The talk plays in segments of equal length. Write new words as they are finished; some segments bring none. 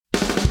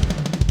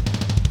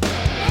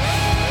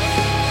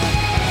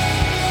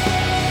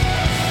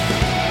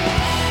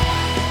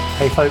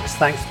folks,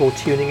 thanks for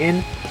tuning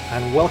in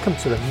and welcome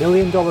to the $1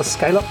 Million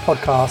Scaleup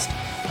podcast,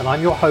 and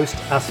I'm your host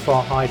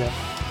Asfar Haider.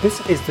 This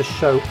is the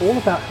show all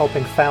about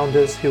helping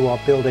founders who are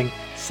building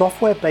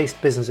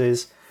software-based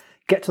businesses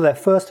get to their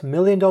first $1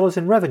 million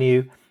in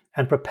revenue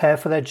and prepare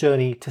for their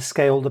journey to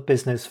scale the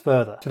business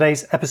further.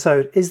 Today's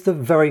episode is the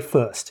very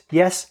first.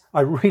 Yes,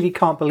 I really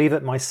can't believe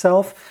it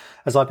myself,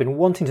 as I've been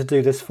wanting to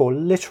do this for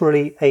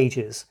literally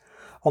ages.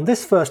 On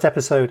this first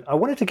episode, I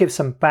wanted to give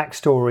some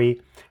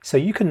backstory so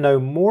you can know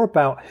more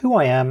about who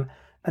I am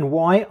and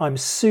why I'm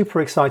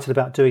super excited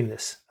about doing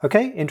this.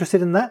 Okay,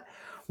 interested in that?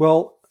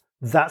 Well,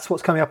 that's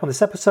what's coming up on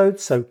this episode,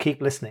 so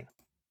keep listening.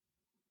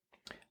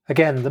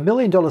 Again, the $1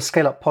 Million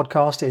Scale-Up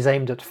podcast is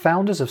aimed at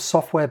founders of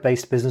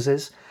software-based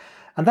businesses,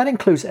 and that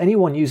includes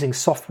anyone using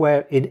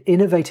software in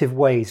innovative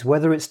ways,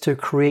 whether it's to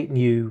create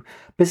new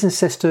business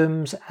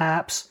systems,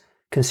 apps,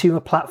 consumer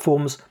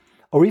platforms,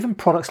 or even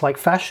products like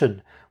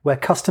fashion, where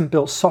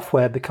custom-built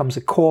software becomes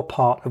a core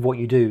part of what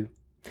you do.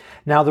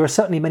 Now, there are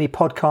certainly many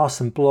podcasts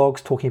and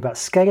blogs talking about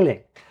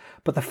scaling,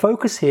 but the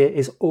focus here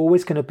is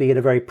always going to be at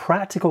a very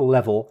practical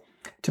level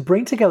to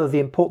bring together the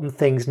important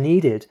things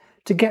needed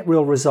to get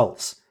real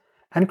results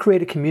and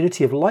create a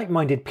community of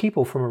like-minded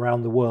people from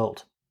around the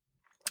world.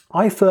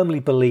 I firmly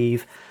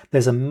believe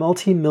there's a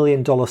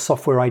multi-million-dollar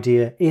software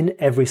idea in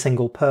every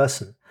single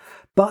person,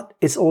 but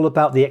it's all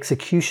about the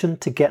execution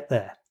to get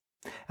there.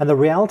 And the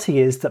reality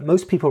is that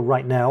most people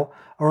right now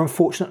are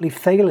unfortunately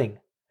failing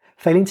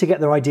to get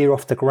their idea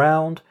off the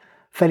ground,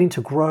 failing to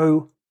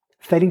grow,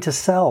 failing to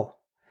sell,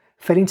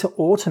 failing to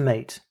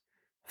automate,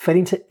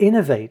 failing to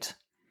innovate,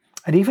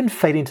 and even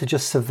failing to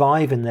just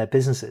survive in their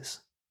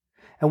businesses.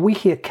 And we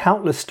hear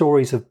countless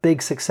stories of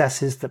big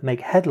successes that make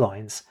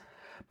headlines,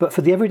 but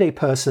for the everyday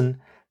person,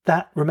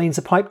 that remains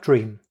a pipe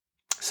dream.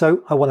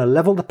 So I want to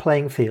level the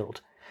playing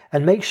field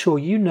and make sure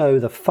you know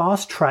the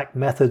fast-track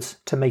methods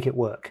to make it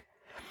work.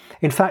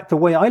 In fact, the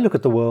way I look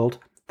at the world,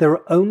 there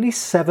are only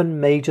 7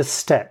 major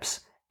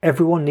steps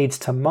everyone needs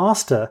to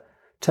master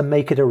to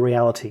make it a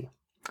reality.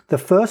 The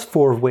first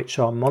 4 of which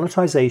are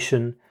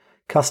monetization,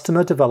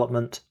 customer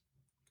development,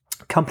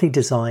 company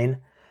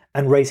design,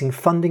 and raising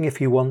funding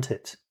if you want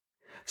it.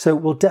 So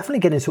we'll definitely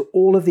get into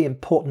all of the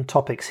important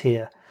topics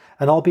here,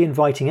 and I'll be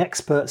inviting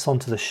experts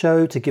onto the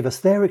show to give us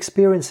their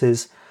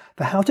experiences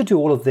for how to do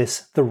all of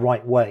this the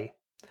right way.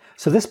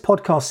 So this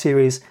podcast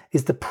series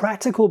is the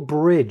practical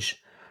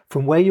bridge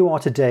from where you are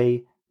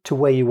today to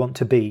where you want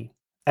to be.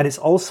 And it's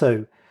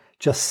also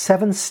just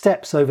 7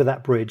 steps over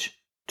that bridge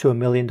to $1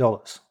 million.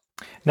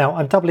 Now,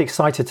 I'm doubly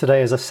excited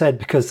today, as I said,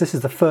 because this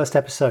is the first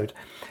episode,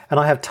 and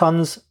I have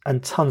tons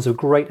and tons of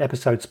great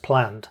episodes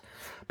planned.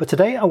 But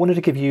today I wanted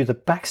to give you the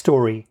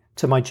backstory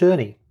to my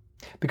journey,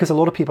 because a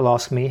lot of people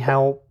ask me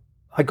how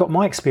I got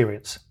my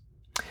experience.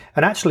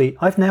 And actually,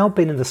 I've now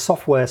been in the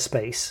software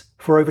space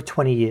for over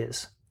 20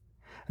 years.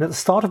 And at the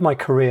start of my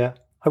career,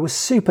 I was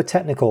super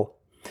technical.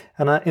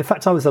 And in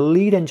fact, I was a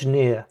lead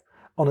engineer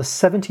on a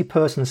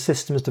 70-person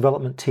systems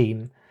development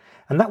team.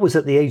 And that was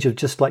at the age of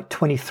just like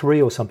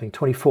 23 or something,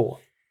 24.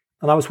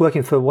 And I was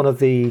working for one of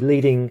the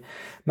leading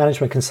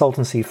management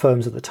consultancy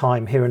firms at the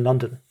time here in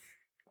London.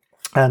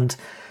 And,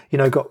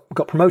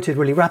 got promoted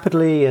really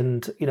rapidly,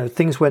 and,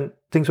 things went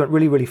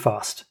really, really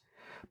fast.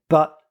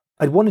 But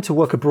I wanted to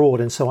work abroad.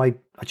 And so I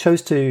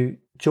chose to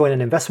join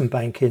an investment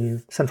bank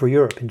in Central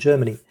Europe, in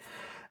Germany.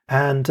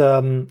 And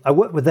I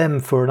worked with them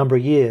for a number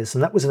of years,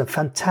 and that was a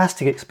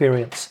fantastic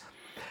experience.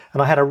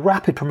 And I had a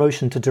rapid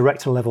promotion to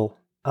director level,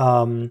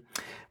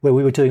 where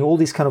we were doing all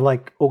these kind of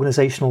like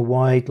organizational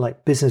wide,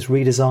 like business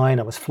redesign.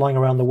 I was flying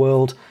around the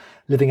world,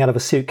 living out of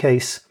a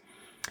suitcase.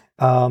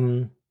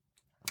 And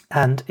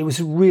it was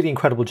a really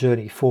incredible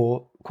journey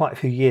for quite a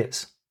few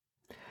years.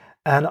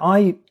 And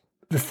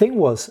the thing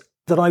was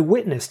that I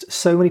witnessed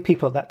so many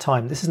people at that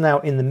time. This is now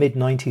in the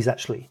mid-90s,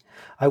 actually.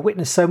 I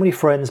witnessed so many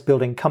friends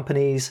building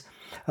companies.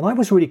 And I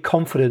was really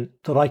confident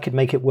that I could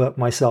make it work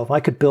myself. I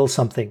could build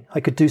something.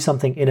 I could do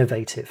something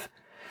innovative.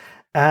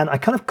 And I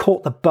kind of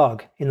caught the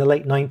bug in the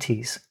late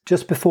 90s,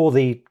 just before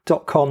the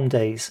dot-com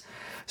days.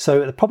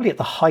 So probably at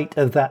the height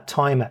of that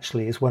time,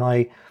 actually, is when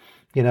I,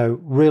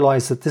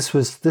 realized that this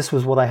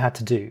was what I had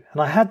to do. And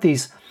I had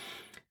these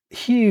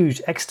huge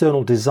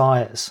external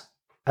desires,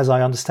 as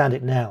I understand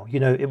it now.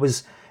 It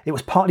was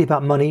partly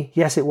about money.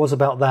 Yes, it was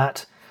about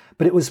that.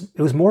 But it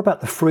was more about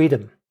the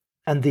freedom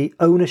and the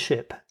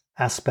ownership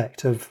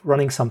aspect of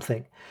running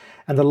something,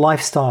 and the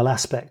lifestyle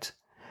aspect,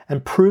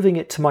 and proving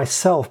it to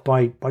myself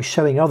by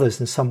showing others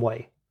in some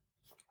way.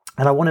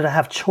 And I wanted to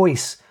have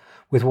choice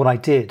with what I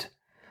did,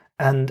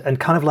 and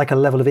kind of like a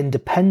level of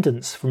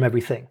independence from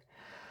everything.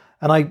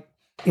 And I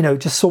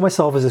just saw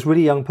myself as this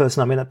really young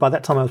person. I mean, by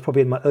that time I was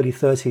probably in my early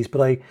 30s,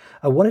 but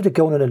I wanted to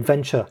go on an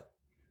adventure,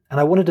 and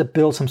I wanted to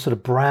build some sort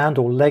of brand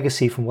or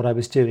legacy from what I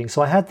was doing.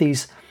 So I had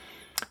these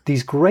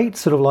great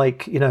sort of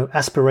like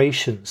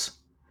aspirations,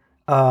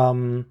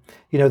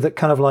 that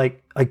kind of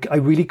like I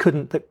really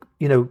couldn't,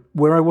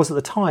 where I was at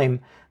the time,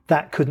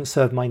 that couldn't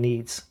serve my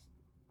needs.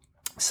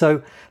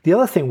 So the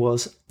other thing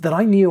was that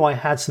I knew I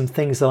had some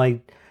things that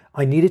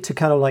I needed to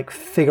kind of like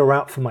figure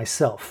out for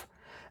myself.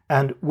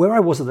 And where I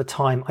was at the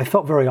time, I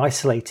felt very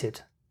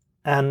isolated.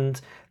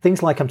 And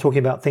I'm talking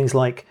about things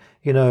like,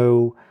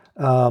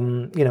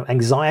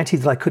 anxiety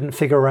that I couldn't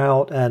figure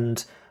out,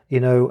 and,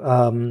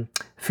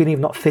 feeling of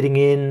not fitting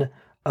in,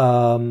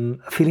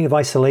 feeling of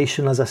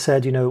isolation, as I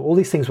said, all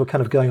these things were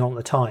kind of going on at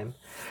the time.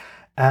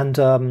 And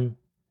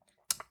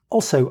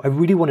also, I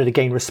really wanted to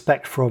gain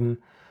respect from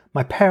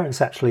my parents,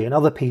 actually, and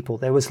other people.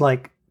 There was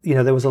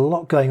there was a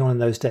lot going on in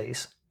those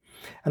days.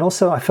 And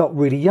also, I felt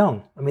really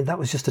young. I mean, that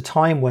was just a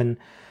time when,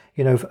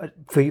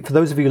 for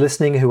those of you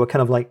listening who are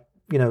kind of like,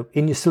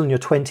 still in your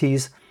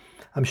 20s,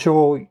 I'm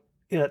sure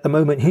at the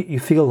moment you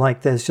feel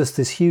like there's just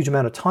this huge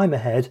amount of time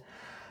ahead.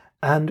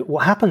 And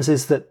what happens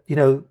is that,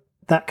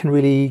 that can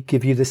really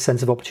give you this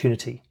sense of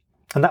opportunity.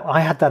 And that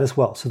I had that as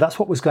well. So that's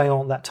what was going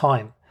on at that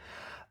time.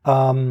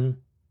 And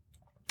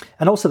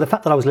also the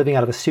fact that I was living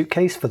out of a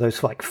suitcase for those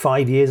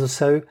 5 years or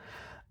so,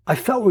 I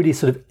felt really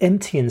sort of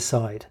empty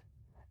inside.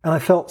 And I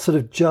felt sort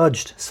of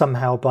judged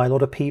somehow by a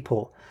lot of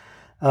people.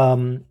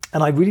 And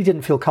I really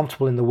didn't feel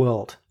comfortable in the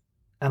world.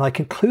 And I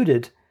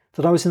concluded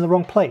that I was in the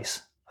wrong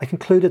place. I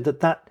concluded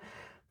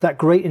that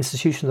great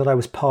institution that I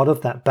was part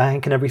of, that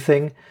bank and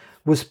everything,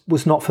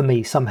 was not for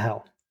me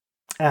somehow.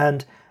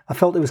 And I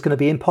felt it was going to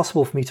be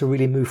impossible for me to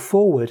really move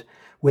forward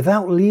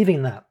without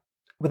leaving that,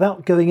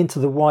 without going into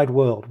the wide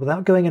world,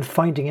 without going and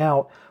finding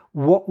out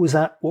what was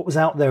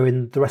out there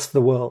in the rest of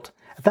the world.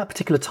 At that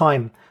particular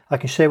time, I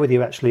can share with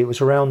you, actually, it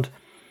was around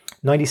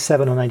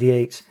 97 or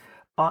 98.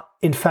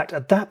 In fact,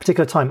 at that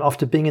particular time,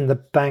 after being in the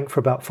bank for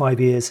about 5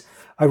 years,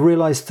 I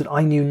realized that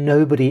I knew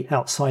nobody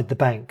outside the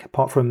bank,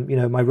 apart from,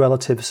 my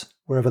relatives,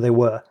 wherever they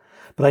were.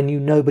 But I knew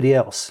nobody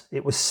else.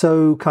 It was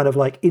so kind of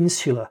like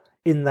insular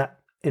in that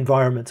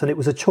environment. And it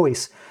was a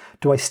choice.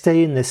 Do I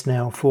stay in this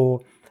now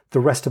for the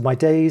rest of my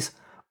days?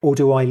 Or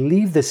do I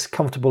leave this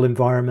comfortable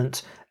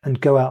environment and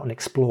go out and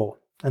explore?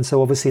 And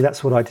so obviously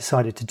that's what I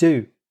decided to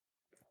do.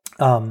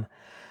 And,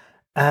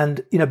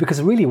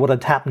 because really what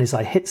had happened is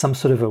I hit some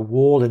sort of a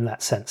wall in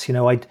that sense.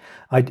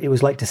 It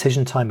was like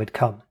decision time had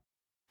come.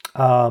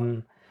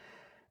 And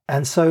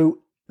so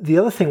the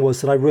other thing was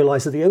that I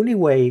realized that the only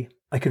way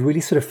I could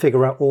really sort of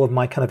figure out all of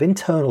my kind of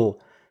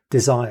internal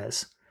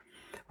desires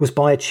was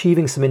by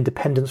achieving some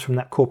independence from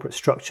that corporate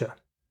structure.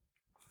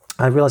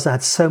 I realized I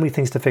had so many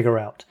things to figure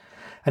out.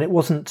 And it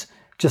wasn't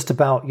just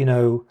about,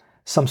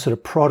 some sort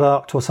of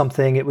product or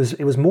something. It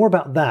was more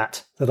about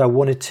that I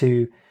wanted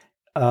to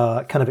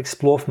kind of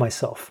explore for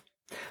myself.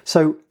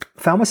 So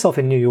found myself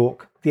in New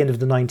York at the end of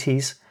the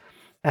 90s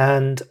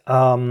and,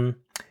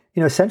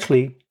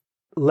 essentially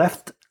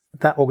left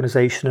that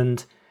organization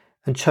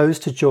and chose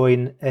to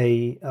join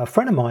a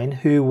friend of mine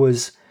who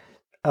was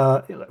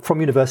from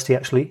university,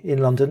 actually, in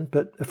London,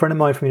 but a friend of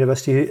mine from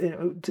university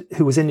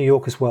who was in New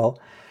York as well.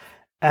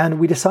 And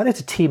we decided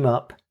to team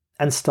up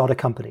and start a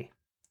company.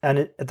 And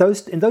in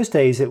those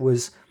days, it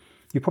was,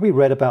 you probably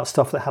read about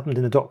stuff that happened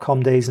in the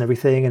dot-com days and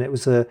everything, and it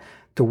was the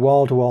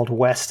wild, wild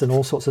west and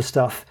all sorts of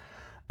stuff.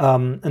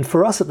 And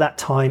for us at that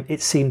time,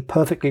 it seemed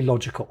perfectly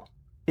logical.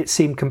 It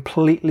seemed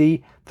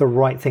completely the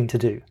right thing to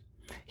do.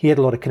 He had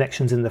a lot of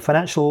connections in the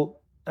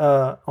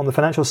on the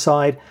financial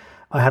side.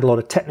 I had a lot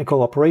of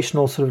technical,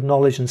 operational sort of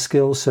knowledge and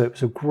skills. So it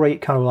was a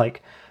great kind of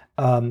like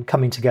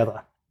coming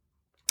together.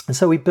 And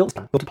so we built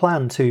a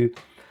plan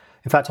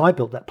in fact, I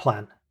built that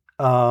plan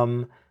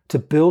to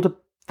build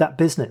that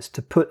business,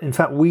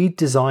 we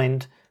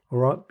designed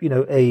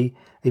a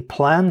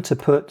plan to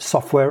put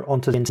software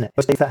onto the internet.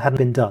 If that hadn't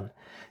been done,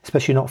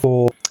 especially not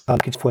for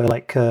software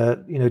like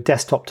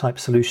desktop type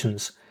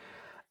solutions.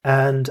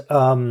 And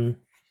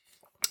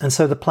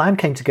so the plan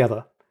came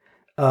together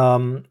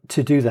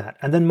to do that.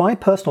 And then my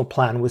personal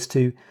plan was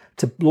to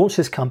launch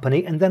this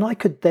company, and then I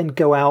could then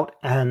go out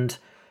and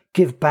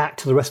give back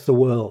to the rest of the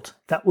world.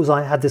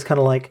 I had this kind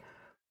of like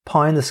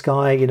pie in the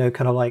sky,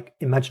 kind of like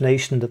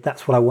imagination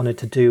that's what I wanted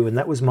to do. And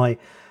that was my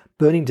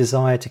burning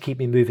desire to keep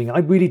me moving. I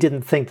really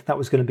didn't think that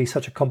was going to be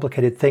such a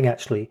complicated thing,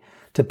 actually,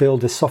 to build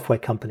this software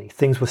company.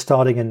 Things were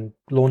starting and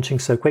launching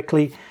so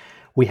quickly.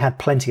 We had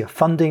plenty of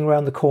funding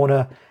around the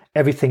corner.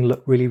 Everything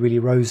looked really, really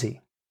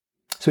rosy.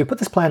 So we put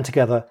this plan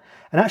together.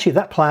 And actually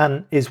that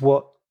plan is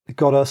what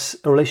got us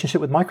a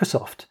relationship with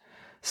Microsoft,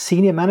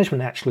 senior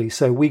management, actually.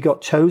 So we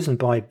got chosen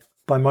by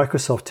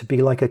Microsoft to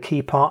be like a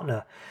key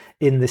partner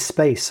in this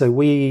space. So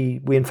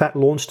we in fact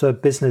launched a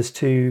business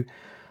to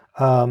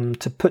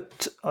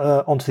put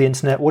onto the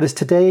internet what is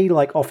today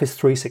like Office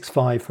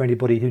 365 for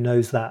anybody who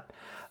knows that.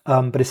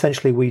 But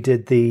essentially we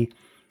did the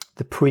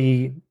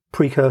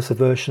precursor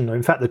version, or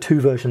in fact the two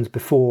versions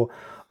before,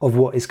 of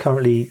what is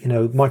currently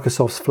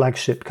Microsoft's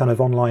flagship kind of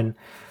online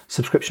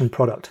subscription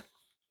product.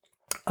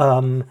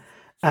 And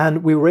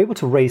we were able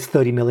to raise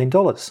 $30 million,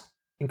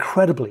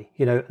 incredibly,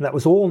 and that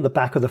was all on the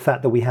back of the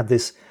fact that we had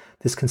this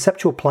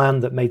conceptual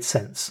plan that made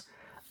sense.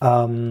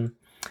 So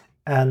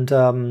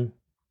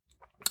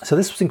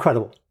this was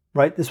incredible,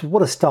 right? This was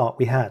what a start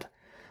we had.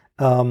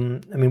 We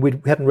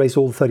hadn't raised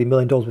all the $30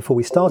 million before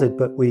we started,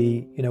 but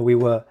we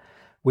were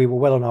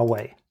well on our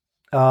way.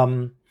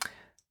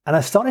 And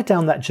I started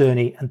down that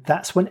journey, and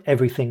that's when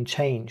everything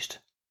changed.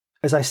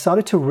 as I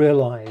started to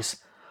realize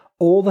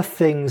all the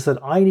things that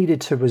I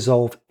needed to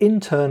resolve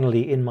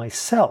internally in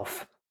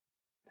myself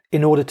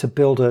in order to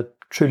build a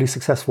truly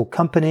successful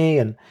company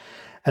and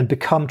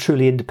become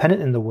truly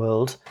independent in the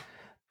world.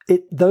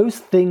 Those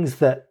things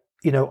that,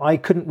 I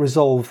couldn't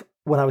resolve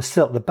when I was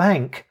still at the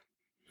bank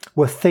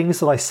were things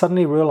that I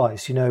suddenly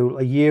realized,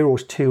 a year or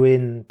two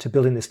into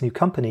building this new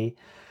company,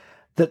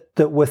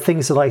 that were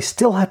things that I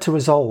still had to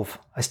resolve.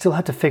 I still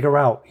had to figure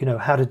out,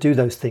 how to do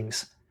those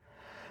things.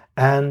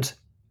 And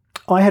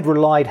I had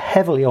relied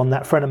heavily on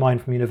that friend of mine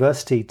from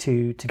university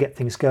to get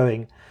things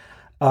going.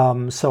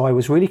 So I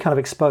was really kind of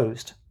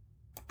exposed.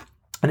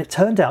 And it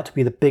turned out to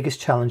be the biggest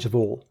challenge of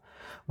all.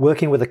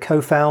 Working with a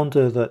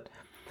co-founder that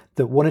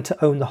wanted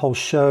to own the whole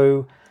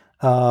show.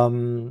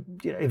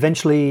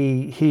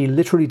 Eventually, he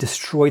literally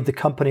destroyed the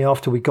company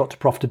after we got to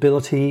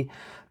profitability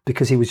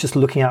because he was just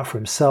looking out for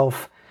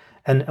himself.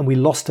 And we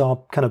lost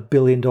our kind of $1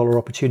 billion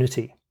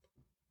opportunity.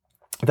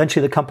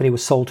 Eventually, the company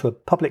was sold to a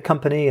public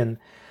company and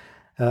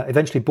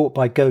eventually bought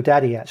by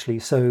GoDaddy, actually.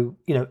 So,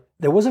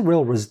 there was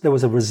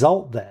a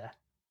result there,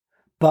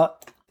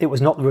 but it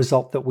was not the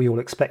result that we all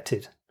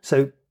expected.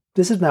 So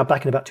this is now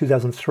back in about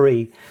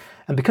 2003.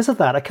 And because of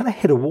that, I kind of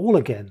hit a wall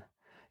again,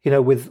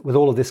 with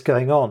all of this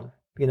going on,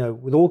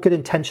 with all good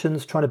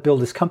intentions, trying to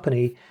build this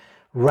company,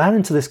 ran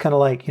into this kind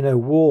of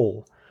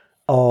wall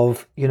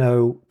of,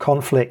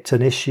 conflict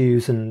and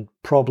issues and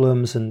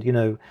problems and,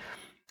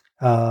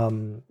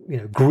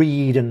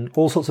 greed and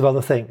all sorts of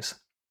other things.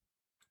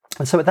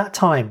 And so at that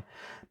time,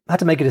 I had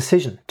to make a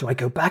decision. Do I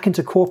go back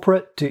into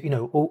corporate,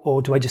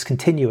 or do I just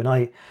continue? And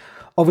I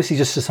obviously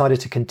just decided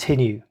to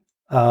continue.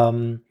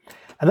 And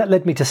that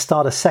led me to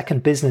start a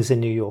second business in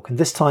New York, and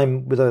this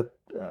time with a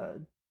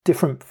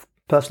different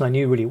person I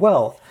knew really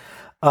well.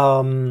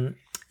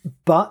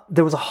 But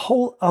there was a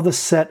whole other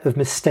set of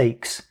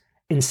mistakes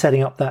in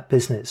setting up that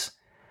business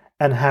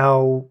and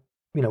how,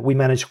 we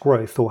managed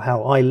growth, or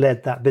how I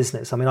led that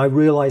business. I mean, I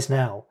realize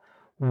now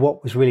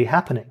what was really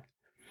happening.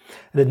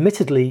 And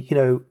admittedly,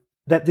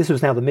 that this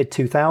was now the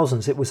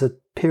mid-2000s. It was a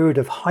period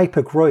of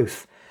hyper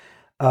growth.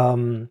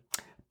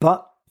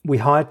 But we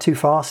hired too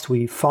fast.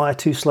 We fired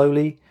too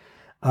slowly.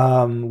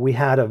 We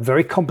had a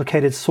very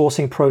complicated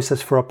sourcing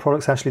process for our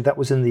products. Actually, that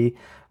was in the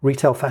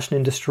retail fashion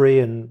industry.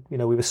 And, we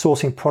were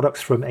sourcing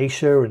products from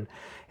Asia, and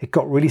it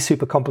got really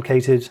super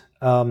complicated.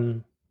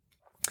 And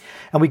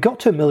we got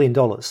to $1 million.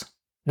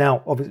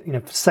 Now,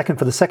 obviously,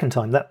 for the second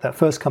time, that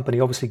first company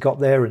obviously got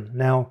there. And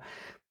now,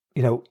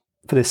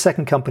 for this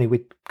second company,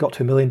 we got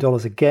to $1 million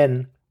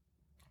again.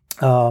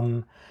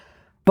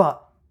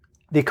 But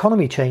the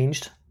economy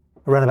changed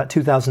around about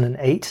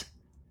 2008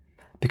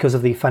 because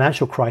of the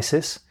financial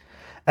crisis.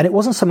 And it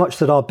wasn't so much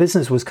that our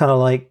business was kind of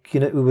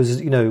it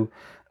was,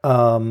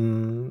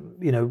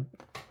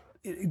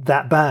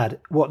 that bad.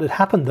 What had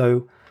happened,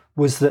 though,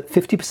 was that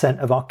 50%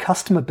 of our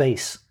customer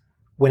base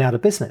went out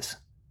of business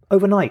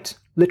overnight,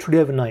 literally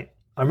overnight.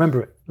 I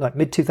remember it,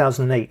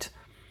 mid-2008.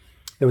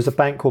 There was a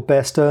bank called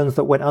Bear Stearns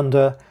that went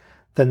under.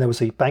 Then there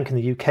was a bank in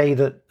the UK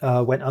that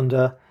went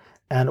under.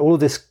 And all of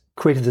this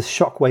created this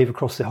shockwave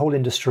across the whole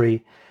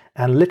industry.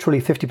 And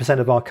literally 50%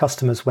 of our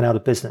customers went out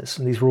of business.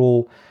 And these were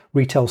all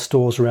retail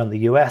stores around the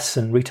US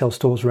and retail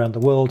stores around the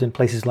world in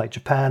places like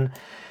Japan.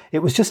 It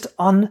was just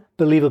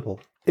unbelievable.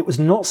 It was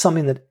not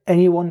something that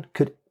anyone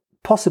could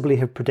possibly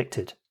have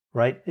predicted,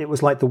 right? It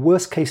was like the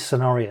worst case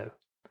scenario.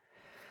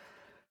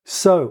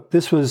 So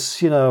this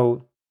was,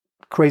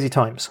 crazy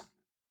times.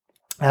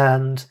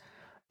 And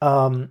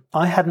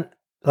I hadn't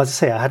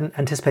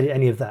anticipated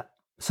any of that.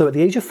 So at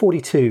the age of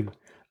 42,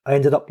 I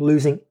ended up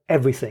losing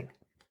everything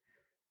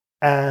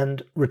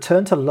and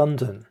returned to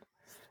London.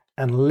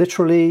 And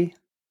literally,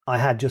 I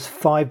had just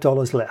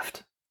 $5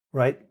 left,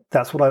 right?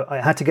 That's what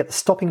I had to get the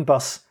stopping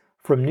bus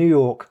from New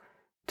York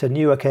to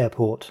Newark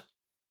Airport.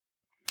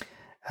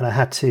 And I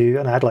had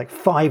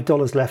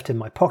 $5 left in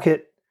my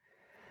pocket.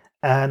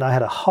 And I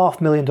had a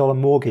 $500,000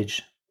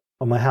 mortgage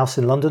on my house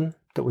in London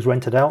that was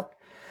rented out.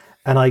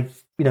 And I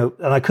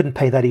couldn't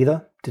pay that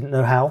either. Didn't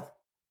know how.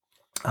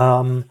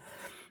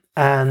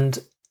 And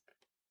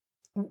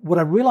what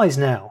I realize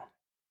now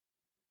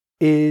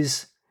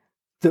is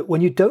that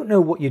when you don't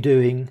know what you're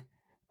doing,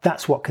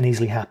 that's what can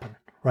easily happen,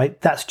 right?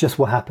 That's just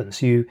what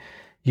happens. You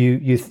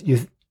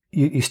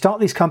start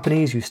these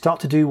companies, you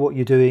start to do what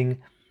you're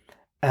doing,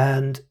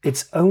 and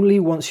it's only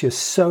once you're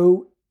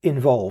so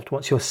involved,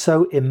 once you're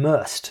so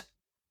immersed,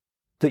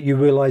 that you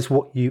realize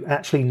what you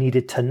actually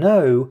needed to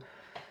know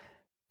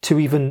to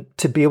be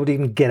able to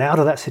even get out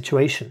of that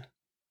situation,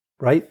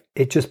 right?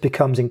 It just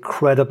becomes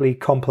incredibly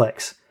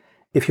complex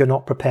if you're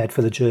not prepared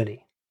for the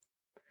journey.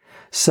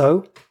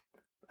 So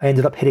I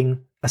ended up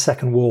hitting a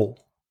second wall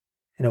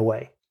in a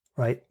way,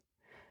 right?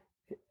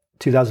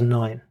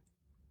 2009.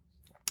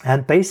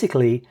 And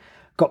basically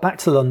got back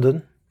to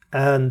London,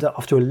 and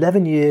after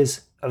 11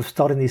 years of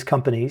starting these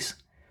companies,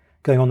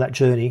 going on that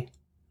journey,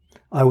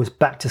 I was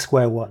back to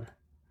square one,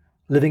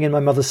 living in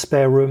my mother's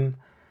spare room,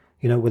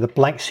 with a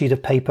blank sheet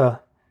of paper,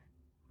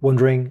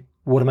 wondering,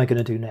 what am I going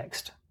to do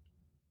next?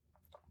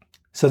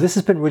 So this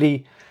has been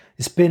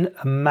It's been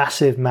a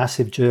massive,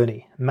 massive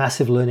journey,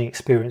 massive learning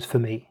experience for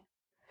me.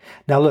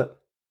 Now look,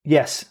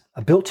 yes,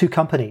 I built 2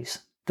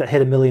 companies that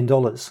hit $1 million,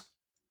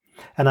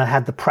 and I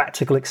had the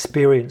practical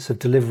experience of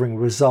delivering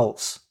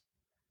results,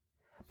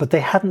 but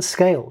they hadn't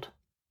scaled.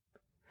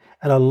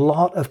 And a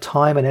lot of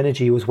time and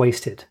energy was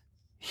wasted,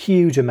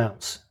 huge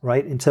amounts,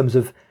 right, in terms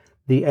of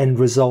the end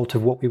result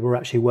of what we were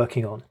actually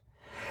working on.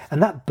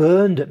 And that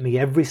burned at me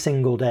every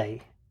single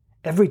day.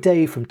 Every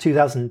day from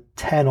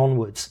 2010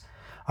 onwards,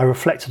 I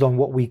reflected on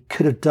what we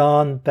could have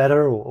done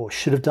better or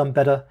should have done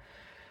better,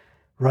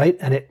 right?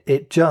 And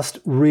it just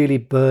really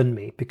burned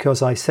me,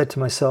 because I said to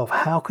myself,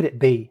 how could it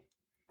be?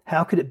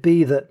 How could it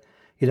be that,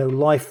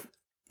 life,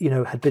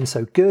 had been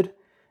so good,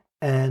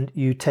 and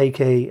you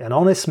take an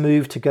honest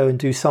move to go and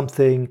do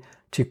something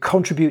to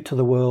contribute to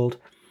the world,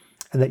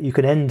 and that you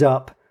can end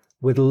up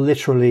with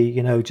literally,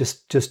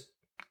 just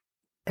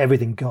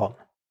everything gone,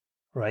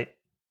 right?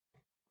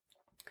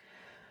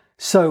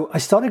 So I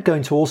started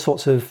going to all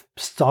sorts of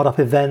startup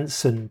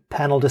events and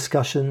panel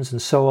discussions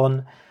and so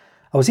on.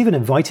 I was even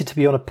invited to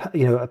be on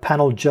a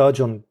panel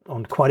judge on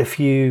quite a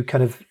few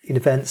kind of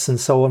events and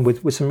so on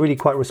with some really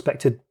quite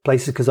respected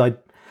places, because I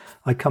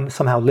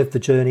somehow lived the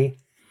journey.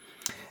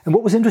 And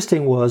what was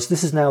interesting was,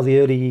 this is now the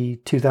early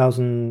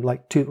 2000,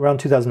 around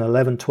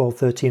 2011, 12,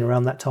 13,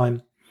 around that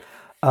time.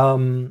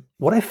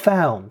 What I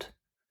found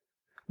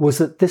was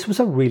that this was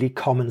a really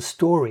common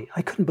story.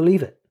 I couldn't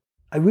believe it.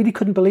 I really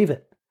couldn't believe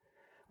it.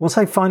 Once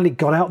I finally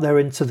got out there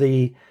into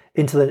the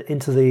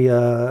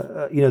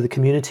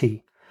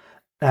community,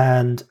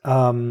 and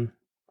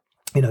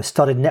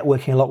started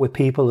networking a lot with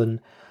people and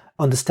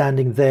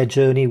understanding their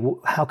journey,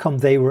 how come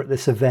they were at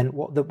this event,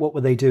 what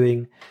were they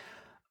doing,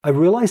 I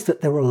realized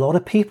that there were a lot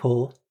of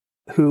people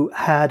who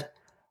had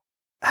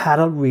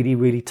a really,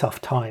 really tough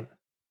time.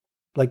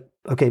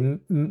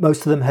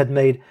 Most of them had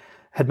made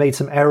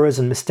some errors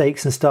and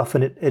mistakes and stuff,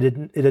 and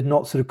it had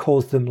not sort of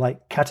caused them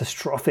like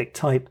catastrophic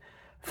type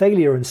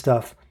failure and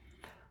stuff.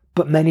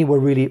 But many were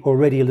really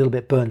already a little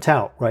bit burnt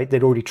out, right?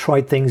 They'd already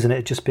tried things and it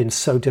had just been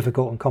so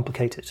difficult and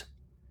complicated.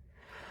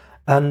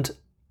 And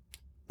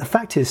the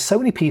fact is, so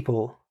many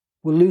people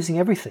were losing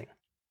everything.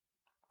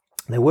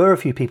 There were a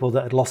few people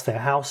that had lost their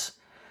house,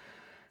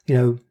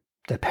 their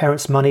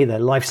parents' money, their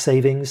life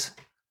savings,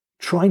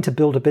 trying to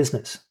build a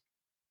business.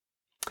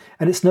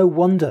 And it's no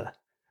wonder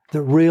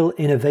that real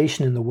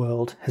innovation in the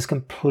world has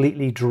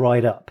completely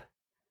dried up.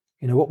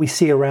 What we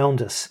see around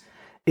us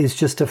is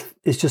just a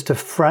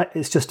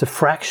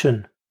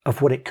fraction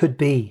of what it could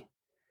be.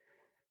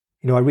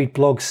 I read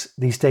blogs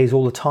these days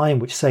all the time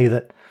which say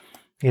that,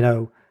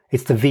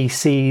 it's the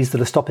VCs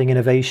that are stopping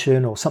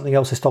innovation, or something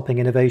else is stopping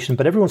innovation,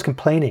 but everyone's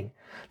complaining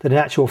that in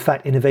actual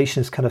fact innovation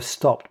has kind of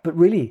stopped. But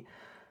really,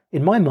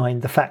 in my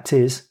mind, the fact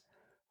is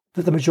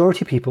that the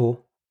majority of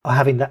people are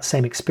having that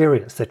same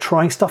experience. They're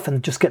trying stuff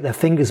and just get their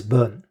fingers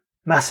burnt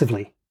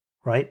massively,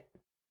 right?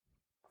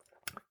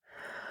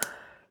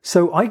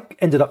 So I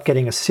ended up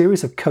getting a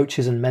series of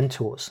coaches and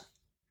mentors.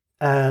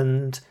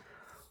 And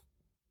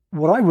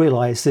what I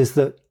realized is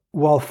that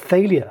while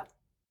failure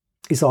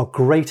is our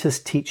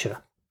greatest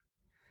teacher,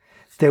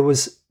 there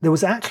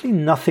was actually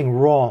nothing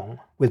wrong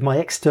with my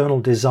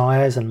external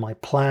desires and my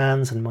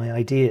plans and my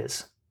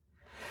ideas.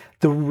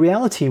 The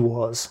reality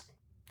was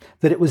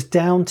that it was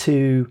down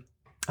to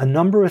a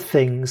number of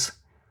things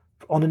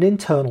on an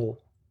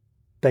internal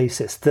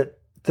basis that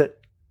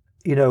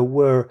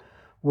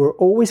were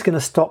always going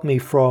to stop me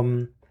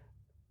from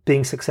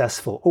being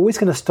successful, always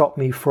going to stop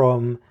me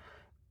from,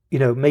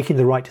 making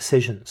the right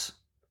decisions.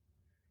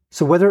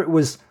 So whether it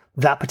was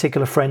that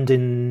particular friend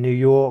in New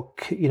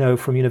York,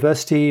 from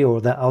university,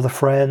 or that other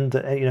friend,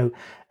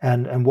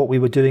 and what we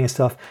were doing and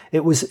stuff,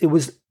 it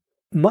was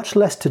much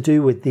less to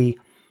do with the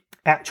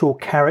actual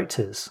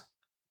characters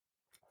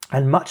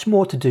and much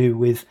more to do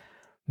with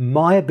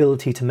my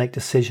ability to make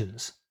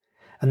decisions.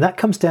 And that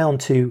comes down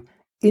to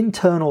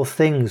internal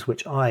things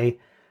which I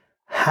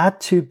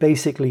had to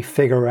basically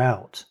figure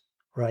out,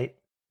 right?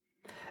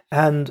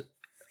 And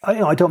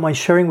I don't mind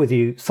sharing with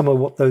you some of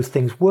what those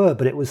things were,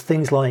 but it was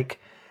things like,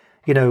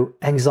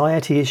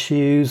 anxiety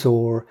issues,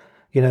 or,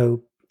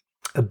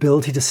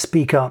 ability to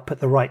speak up at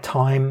the right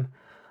time,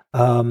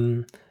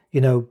 being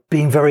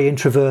very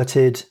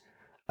introverted,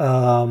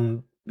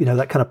 that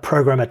kind of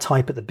programmer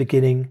type at the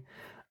beginning,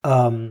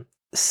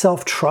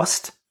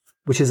 self-trust,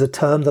 which is a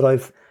term that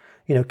I've,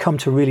 come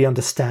to really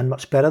understand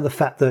much better. The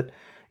fact that,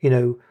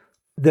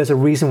 there's a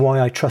reason why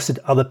I trusted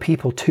other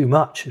people too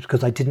much, is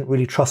because I didn't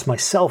really trust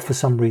myself for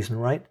some reason,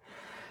 right?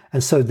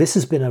 And so this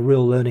has been a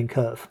real learning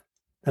curve,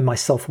 and my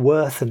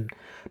self-worth, and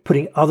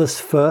putting others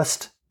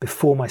first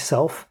before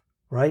myself,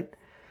 right?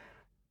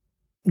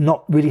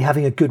 Not really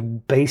having a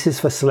good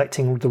basis for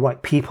selecting the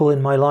right people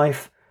in my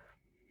life,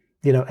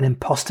 an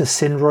imposter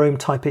syndrome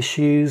type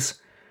issues,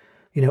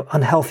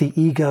 unhealthy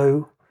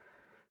ego,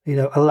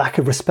 a lack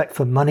of respect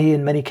for money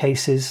in many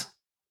cases,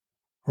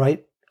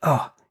 right?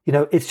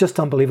 It's just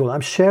unbelievable.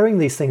 I'm sharing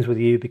these things with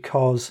you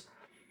because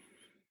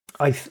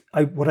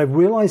what I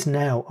realize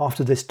now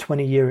after this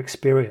 20-year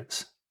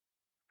experience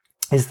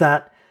is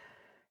that,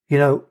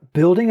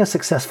 Building a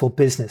successful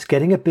business,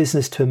 getting a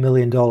business to $1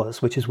 million,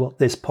 which is what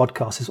this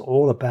podcast is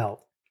all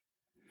about.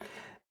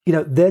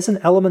 There's an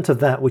element of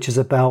that which is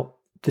about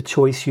the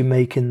choice you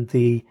make in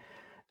the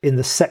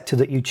sector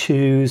that you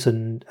choose,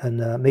 and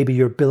maybe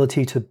your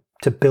ability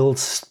to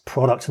build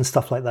products and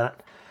stuff like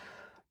that.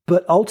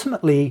 But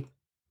ultimately,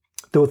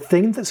 the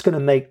thing that's going to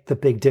make the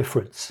big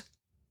difference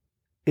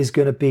is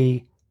going to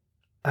be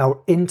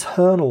our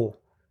internal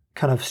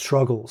kind of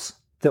struggles,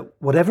 that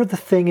whatever the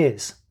thing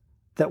is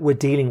that we're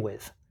dealing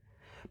with,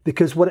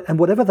 because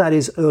whatever that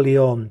is early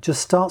on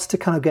just starts to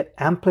kind of get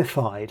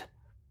amplified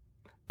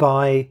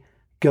by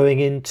going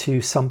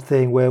into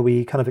something where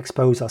we kind of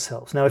expose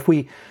ourselves. Now, if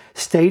we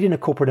stayed in a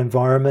corporate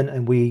environment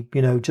and we,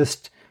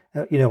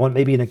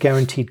 maybe in a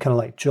guaranteed kind of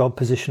like job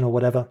position or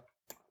whatever,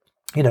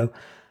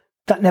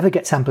 that never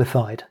gets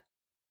amplified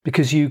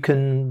because you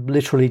can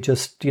literally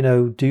just,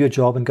 do your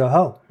job and go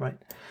home, right?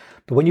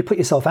 But when you put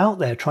yourself out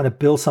there trying to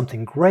build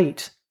something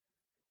great,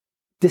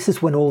 this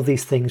is when all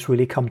these things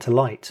really come to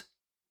light.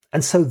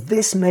 And so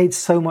this made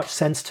so much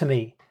sense to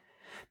me.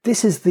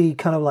 This is the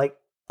kind of like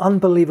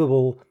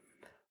unbelievable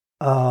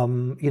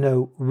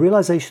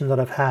realization that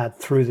I've had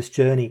through this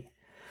journey,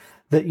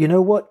 that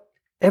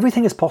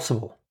everything is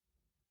possible.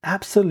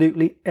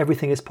 Absolutely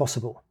everything is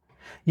possible.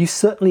 You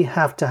certainly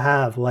have to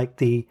have like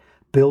the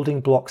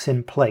building blocks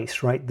in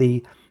place, right?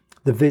 The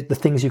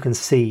things you can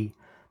see,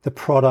 the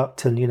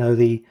product and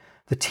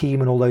the team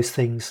and all those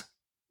things.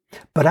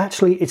 But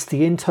actually it's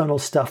the internal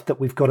stuff that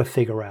we've got to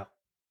figure out.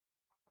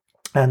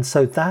 And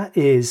so that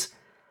is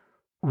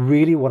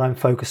really what I'm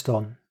focused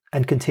on.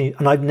 And continue.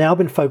 And I've now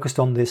been focused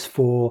on this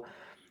for,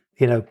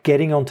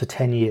 getting on to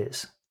 10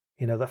 years.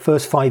 The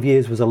first 5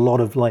 years was a lot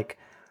of like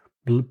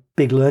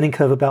big learning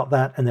curve about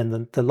that. And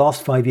then the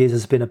last 5 years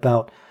has been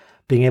about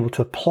being able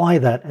to apply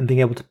that and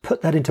being able to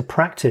put that into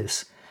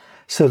practice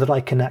so that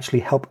I can actually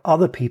help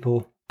other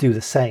people do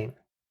the same.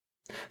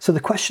 So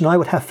the question I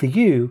would have for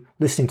you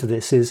listening to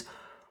this is,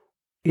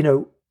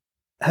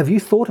 have you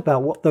thought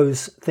about what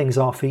those things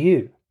are for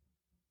you?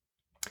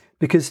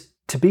 Because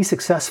to be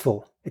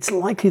successful, it's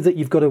likely that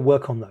you've got to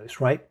work on those,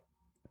 right?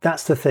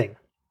 That's the thing.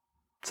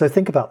 So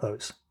think about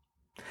those.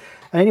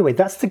 And anyway,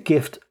 that's the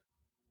gift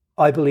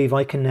I believe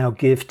I can now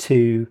give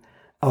to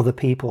other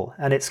people.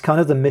 And it's kind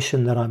of the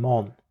mission that I'm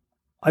on.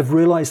 I've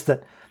realized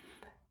that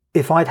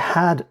if I'd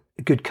had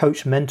a good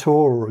coach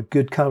mentor or a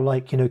good kind of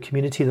like,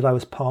 community that I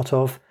was part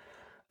of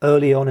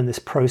early on in this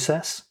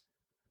process,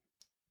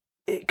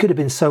 it could have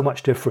been so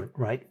much different,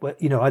 right?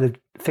 I'd have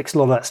fixed a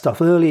lot of that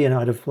stuff early and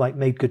I'd have like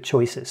made good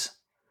choices.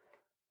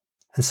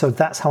 And so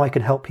that's how I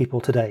can help people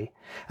today.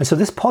 And so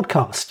this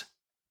podcast,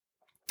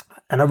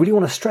 and I really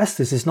want to stress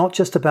this, is not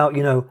just about,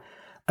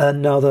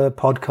 another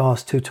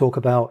podcast to talk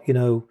about,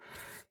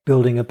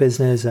 building a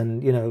business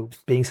and,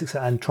 being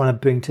successful and trying to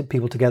bring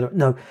people together.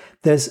 No,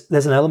 there's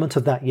an element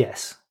of that,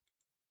 yes.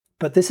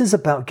 But this is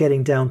about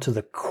getting down to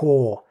the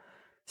core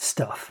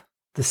stuff,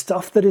 the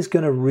stuff that is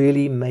going to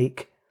really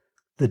make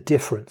the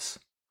difference.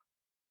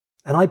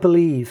 And I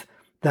believe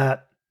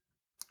that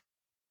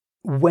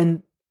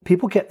when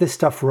people get this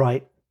stuff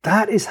right,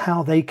 that is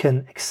how they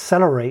can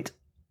accelerate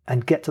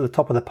and get to the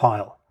top of the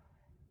pile.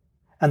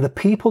 And the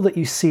people that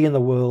you see in the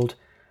world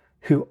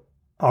who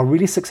are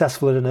really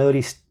successful at an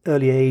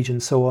early age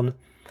and so on,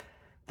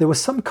 there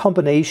was some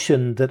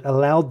combination that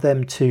allowed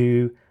them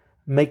to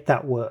make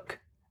that work.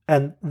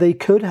 And they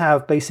could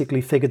have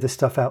basically figured this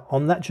stuff out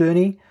on that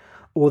journey,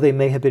 or they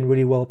may have been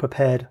really well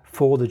prepared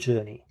for the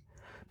journey.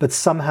 But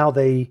somehow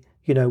they,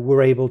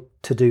 were able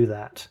to do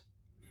that.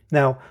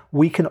 Now,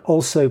 we can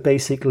also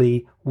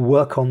basically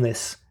work on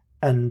this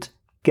and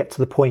get to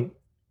the point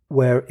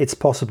where it's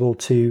possible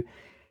to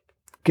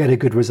get a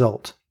good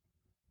result,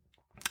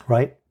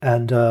 right?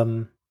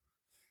 And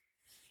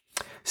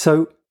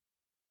so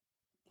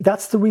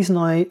that's the reason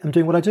I am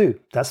doing what I do.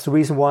 That's the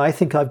reason why I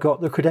think I've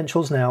got the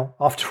credentials now,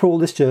 after all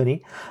this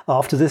journey,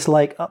 after this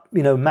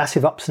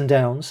massive ups and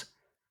downs,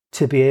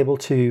 to be able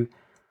to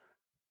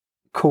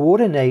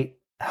coordinate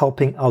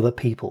helping other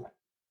people.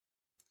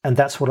 And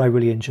that's what I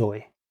really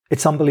enjoy.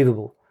 It's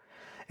unbelievable.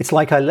 It's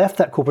like I left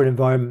that corporate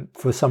environment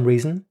for some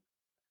reason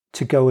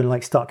to go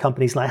and start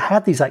companies. And I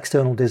had these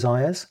external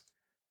desires.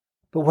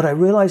 But what I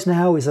realize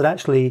now is that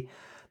actually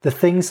the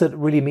things that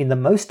really mean the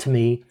most to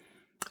me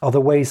are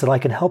the ways that I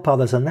can help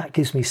others. And that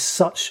gives me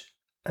such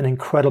an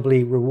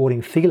incredibly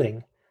rewarding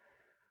feeling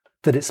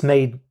that it's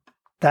made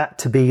that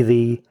to be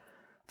the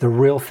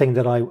real thing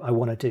that I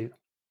want to do.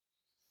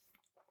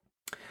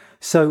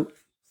 So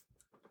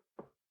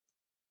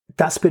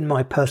that's been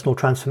my personal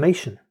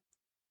transformation.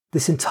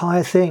 This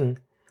entire thing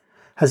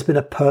has been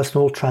a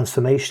personal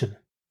transformation,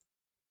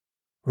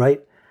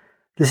 right?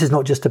 This is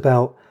not just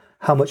about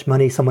how much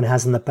money someone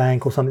has in the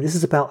bank or something. This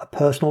is about a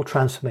personal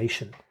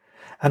transformation.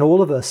 And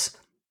all of us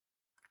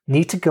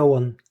need to go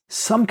on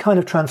some kind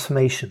of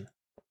transformation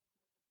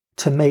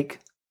to make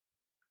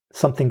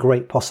something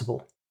great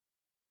possible.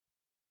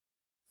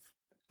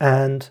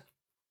 And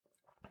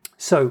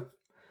so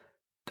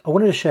I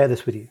wanted to share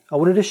this with you. I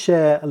wanted to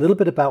share a little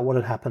bit about what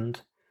had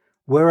happened,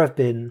 where I've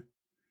been,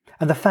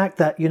 and the fact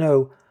that,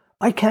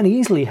 I can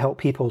easily help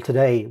people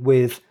today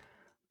with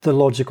the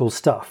logical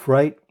stuff,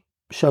 right?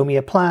 Show me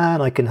a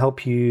plan, I can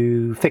help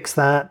you fix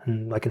that,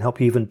 and I can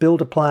help you even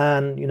build a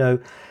plan.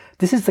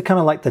 This is the kind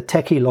of like the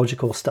techie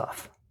logical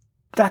stuff.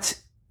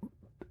 That's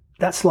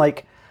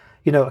like,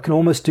 I can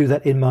almost do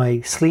that in my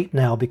sleep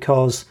now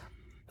because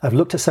I've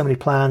looked at so many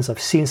plans,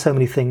 I've seen so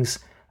many things,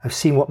 I've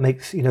seen what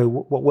makes,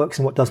 what works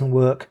and what doesn't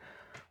work,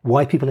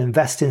 why people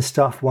invest in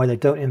stuff, why they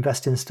don't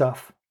invest in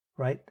stuff,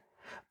 right?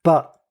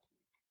 But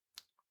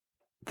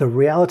the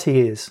reality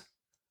is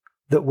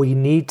that we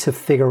need to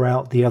figure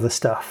out the other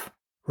stuff,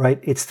 right?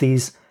 It's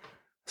these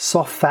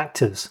soft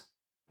factors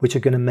which are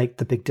going to make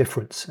the big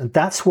difference. And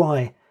that's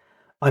why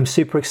I'm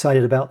super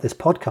excited about this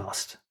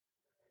podcast.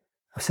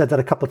 I've said that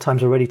a couple of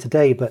times already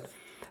today, but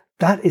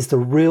that is the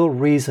real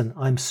reason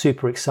I'm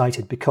super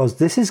excited, because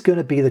this is going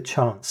to be the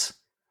chance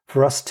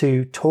for us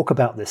to talk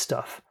about this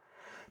stuff,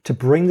 to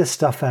bring this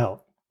stuff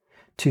out,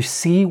 to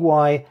see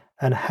why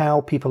and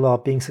how people are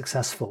being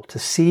successful, to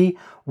see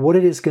what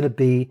it is going to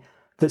be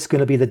that's going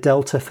to be the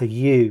delta for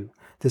you,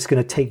 that's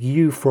going to take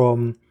you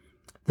from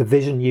the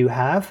vision you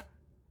have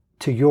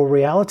to your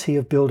reality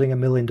of building $1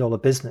 million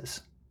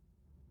business.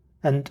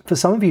 And for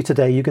some of you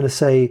today, you're going to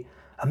say,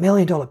 $1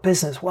 million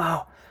business,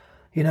 wow,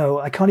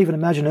 I can't even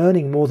imagine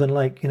earning more than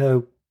like,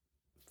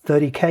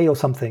 30K or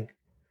something.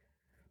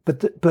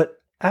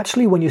 But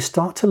actually, when you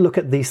start to look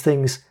at these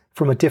things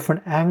from a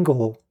different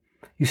angle,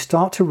 you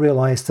start to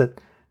realize that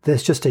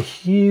there's just a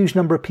huge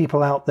number of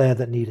people out there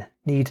that need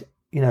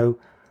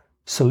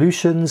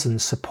solutions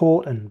and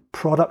support and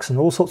products and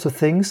all sorts of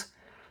things.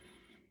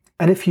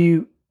 And if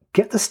you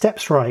get the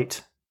steps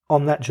right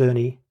on that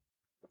journey,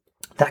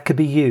 that could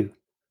be you.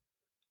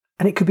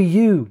 And it could be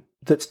you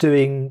that's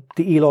doing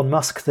the Elon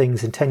Musk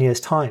things in 10 years'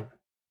 time,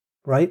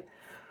 right?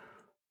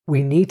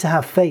 We need to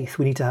have faith.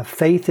 We need to have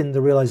faith in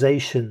the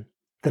realization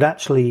that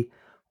actually,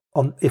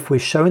 if we're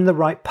showing the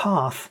right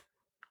path,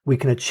 we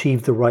can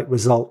achieve the right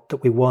result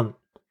that we want.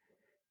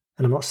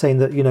 And I'm not saying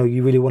that,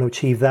 you really want to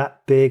achieve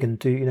that big and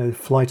do,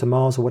 fly to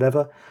Mars or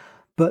whatever,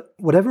 but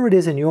whatever it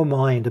is in your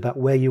mind about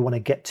where you want to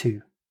get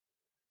to,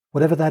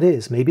 whatever that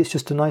is, maybe it's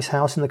just a nice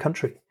house in the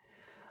country,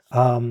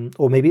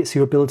 or maybe it's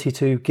your ability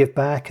to give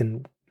back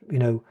and,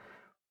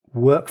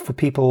 work for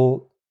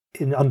people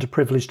in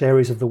underprivileged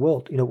areas of the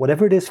world,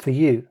 whatever it is for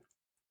you,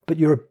 but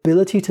your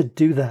ability to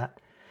do that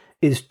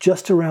is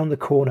just around the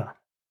corner.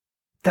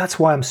 That's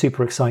why I'm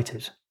super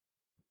excited.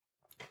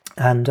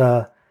 And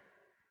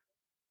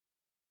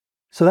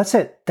so that's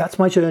it. That's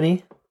my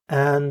journey.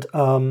 And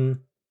I'm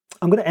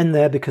going to end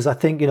there because I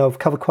think, I've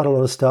covered quite a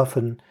lot of stuff.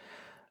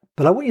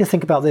 But I want you to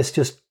think about this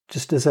just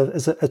as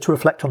to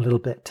reflect on a little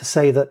bit, to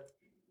say that,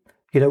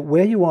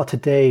 where you are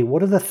today,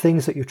 what are the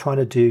things that you're trying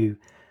to do?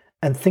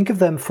 And think of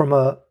them from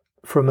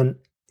an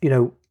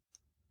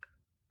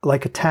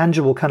like a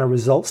tangible kind of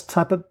results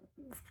type of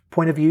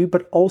point of view,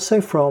 but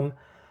also from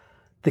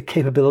the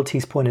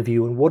capabilities point of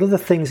view. And what are the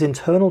things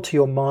internal to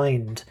your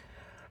mind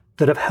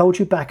that have held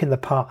you back in the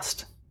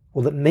past,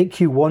 or that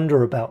make you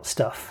wonder about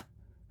stuff,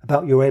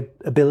 about your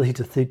ability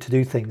to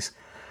do things?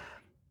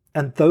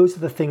 And those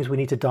are the things we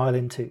need to dial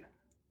into.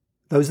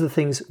 Those are the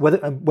things,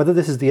 whether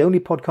this is the only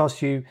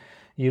podcast you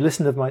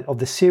listen of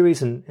this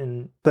series,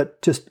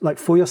 but just like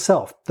for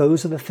yourself,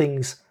 those are the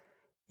things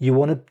you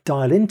want to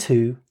dial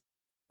into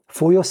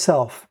for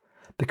yourself,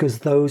 because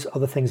those are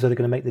the things that are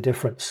going to make the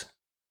difference.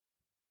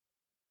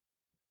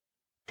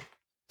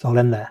 So I'll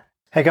end there.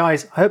 Hey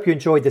guys, I hope you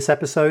enjoyed this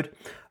episode.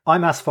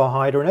 I'm Asfar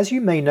Haider, and as you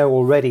may know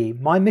already,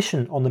 my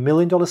mission on the $1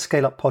 Million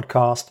Scale-Up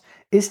podcast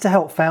is to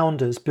help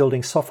founders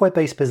building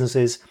software-based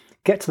businesses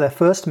get to their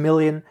first $1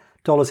 million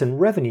in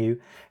revenue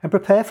and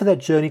prepare for their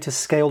journey to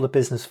scale the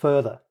business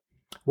further.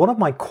 One of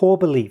my core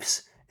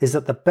beliefs is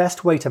that the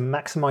best way to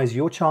maximize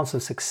your chance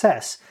of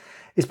success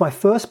is by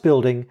first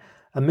building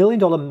 $1 million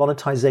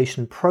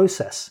monetization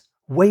process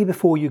way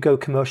before you go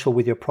commercial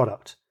with your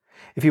product.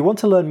 If you want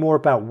to learn more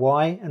about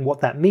why and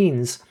what that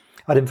means,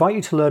 I'd invite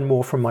you to learn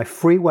more from my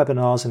free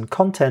webinars and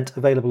content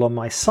available on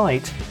my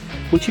site,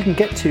 which you can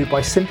get to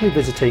by simply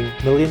visiting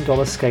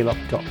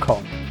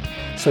milliondollar.scaleup.com.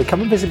 So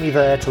come and visit me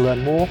there to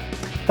learn more.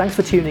 Thanks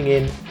for tuning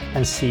in,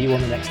 and see you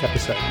on the next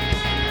episode.